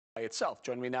by itself.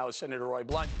 Joining me now is Senator Roy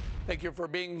Blunt. Thank you for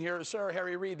being here, sir.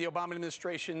 Harry Reid, the Obama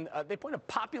administration, they point a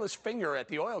populist finger at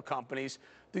the oil companies.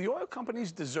 Do the oil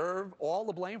companies deserve all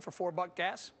the blame for $4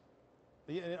 gas?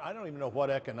 Yeah, I don't even know what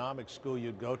economic school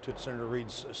you'd go to. Senator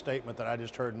Reid's statement that I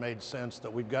just heard made sense,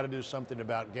 that we've got to do something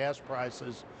about gas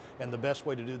prices, and the best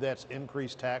way to do that is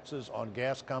increase taxes on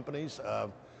gas companies.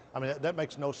 I mean, that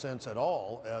makes no sense at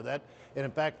all. And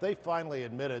in fact, they finally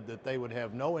admitted that they would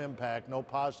have no impact, no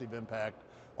positive impact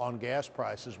on gas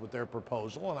prices with their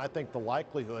proposal. And I think the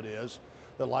likelihood is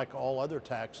that, like all other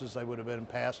taxes, they would have been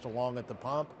passed along at the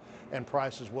pump and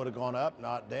prices would have gone up,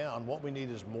 not down. What we need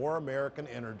is more American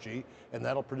energy, and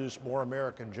that'll produce more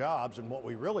American jobs. And what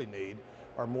we really need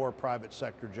are more private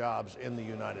sector jobs in the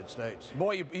United States.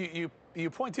 Boy, you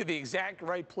point to the exact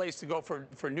right place to go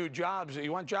for new jobs.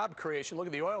 You want job creation. Look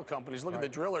at the oil companies. Look at the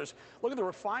drillers. Look at the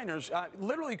refiners.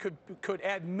 Literally could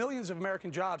add millions of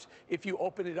American jobs if you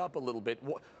open it up a little bit.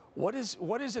 What is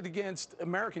it against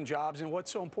American jobs, and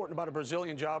what's so important about a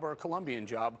Brazilian job or a Colombian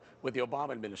job with the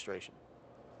Obama administration?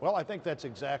 Well, I think that's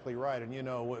exactly right. And, you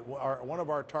know, one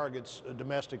of our targets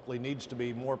domestically needs to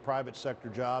be more private sector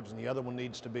jobs, and the other one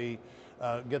needs to be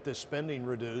get this spending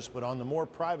reduced. But on the more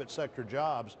private sector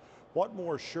jobs, what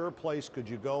more sure place could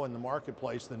you go in the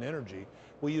marketplace than energy?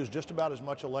 We use just about as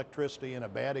much electricity in a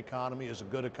bad economy as a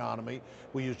good economy.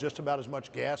 We use just about as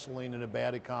much gasoline in a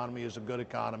bad economy as a good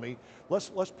economy.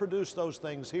 Let's produce those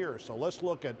things here. So let's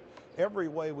look at every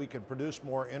way we can produce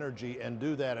more energy and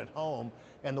do that at home.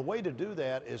 And the way to do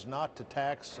that is not to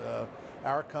tax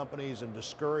our companies and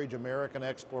discourage American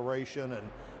exploration and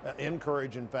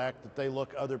encourage, in fact, that they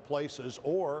look other places,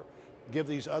 or give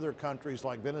these other countries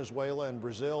like Venezuela and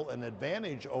Brazil an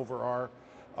advantage over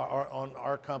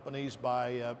our companies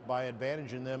by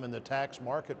advantaging them in the tax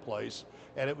marketplace.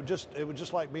 And it would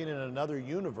just like being in another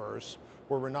universe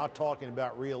where we're not talking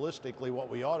about realistically what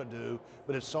we ought to do,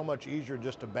 but it's so much easier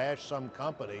just to bash some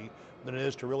company than it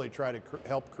is to really try to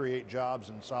help create jobs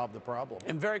and solve the problem.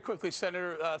 And very quickly,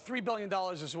 Senator, $3 billion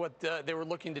is what they were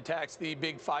looking to tax the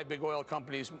five big oil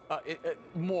companies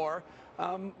more.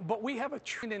 But we have a $1.5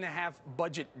 trillion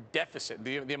budget deficit,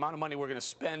 the amount of money we're going to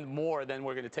spend more than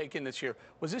we're going to take in this year.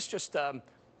 Was this just, I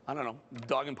don't know,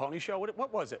 dog and pony show?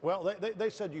 What was it? Well, they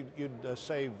said you'd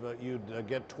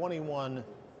get $21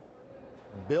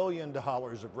 billion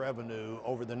of revenue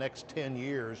over the next 10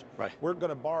 years. Right. We're going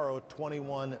to borrow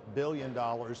 $21 billion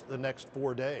the next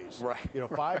 4 days. Right. You know,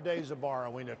 5 days of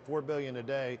borrowing at $4 billion a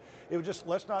day. It was just,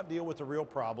 let's not deal with the real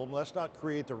problem. Let's not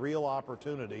create the real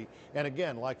opportunity. And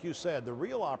again, like you said, the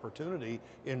real opportunity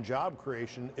in job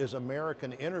creation is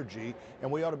American energy,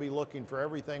 and we ought to be looking for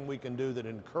everything we can do that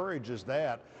encourages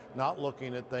that, not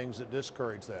looking at things that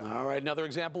discourage that. All right, another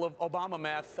example of Obama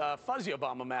math, fuzzy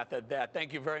Obama math at that.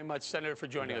 Thank you very much, Senator, for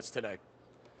joining us today.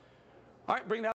 All right, bring that